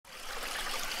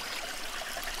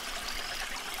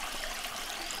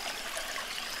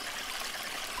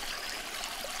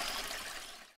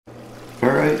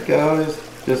guys,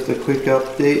 just a quick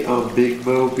update on Big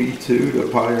Moby II the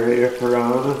Piraya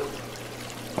Piranha.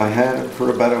 I had him for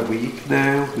about a week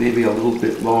now, maybe a little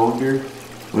bit longer.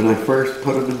 When I first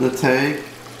put him in the tank,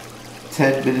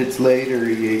 10 minutes later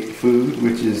he ate food,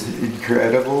 which is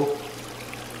incredible.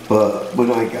 But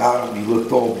when I got him, he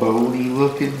looked all bony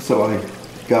looking, so I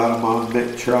got him on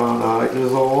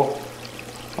metronidazole.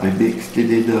 I mixed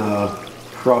it in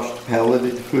crushed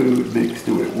pelleted food, mixed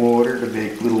it with water to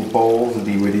make little balls, and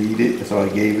he would eat it. So I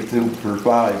gave it to him for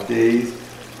 5 days.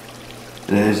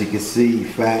 And as you can see, he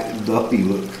fattened up, he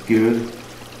looks good.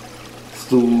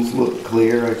 Stools look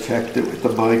clear. I checked it with the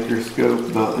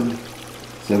microscope, nothing.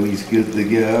 So he's good to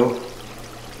go.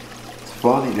 It's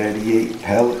funny that he ate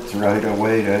pellets right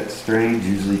away. That's strange.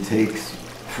 Usually takes,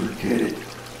 forget it,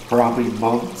 probably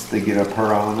months to get a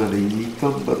piranha to eat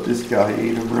them, but this guy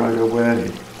ate them right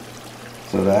away.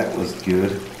 So that was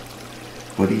good.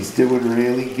 But he's doing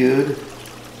really good.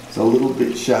 He's a little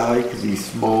bit shy because he's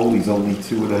small. He's only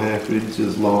 2.5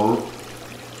 inches long.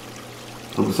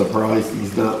 I'm surprised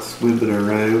he's not swimming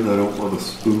around. I don't want to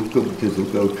spook him because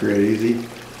he'll go crazy.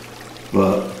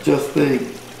 But just think,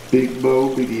 Big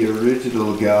Moby, the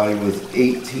original guy, was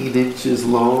 18 inches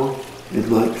long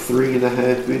and like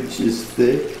 3.5 inches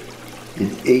thick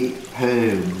and 8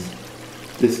 pounds.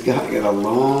 This guy got a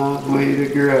long way to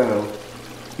grow.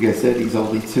 Like I said, he's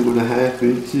only 2.5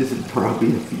 inches and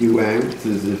probably a few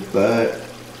ounces, if that.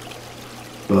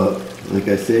 But like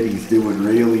I said, he's doing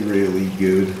really, really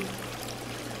good.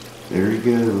 There he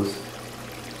goes,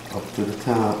 up to the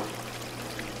top.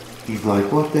 He's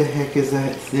like, what the heck is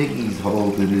that thing he's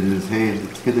holding in his hand?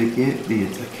 It's gonna get me,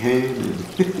 it's a cannon.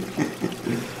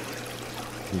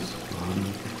 It's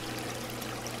funny.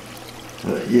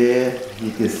 But yeah,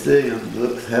 you can see him,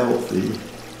 looks healthy.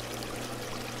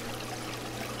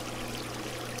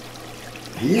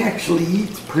 He actually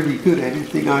eats pretty good.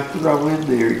 Anything I throw in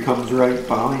there, he comes right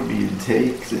by me and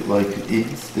takes it like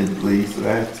instantly, so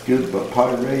that's good. But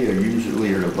Piraya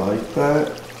usually are like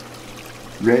that.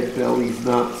 Red bellies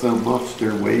not so much,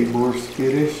 they're way more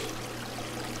skittish.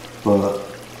 But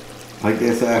I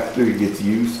guess after he gets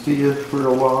used to you for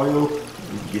a while,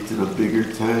 and gets in a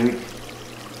bigger tank,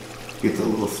 gets a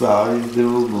little size to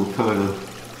him, will kind of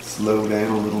slow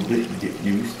down a little bit and get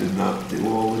used to not do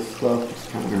all this stuff.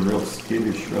 He's kind of real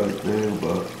skittish right now,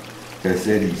 but like I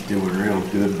said, he's doing real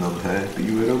good and I'm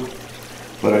happy with him.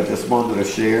 But I just wanted to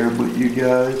share him with you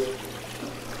guys.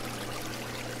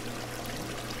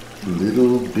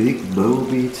 Little Big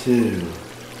Moby II.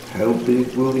 How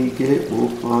big will he get? We'll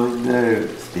find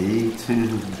out. Stay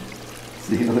tuned.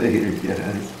 See you later,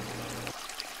 guys.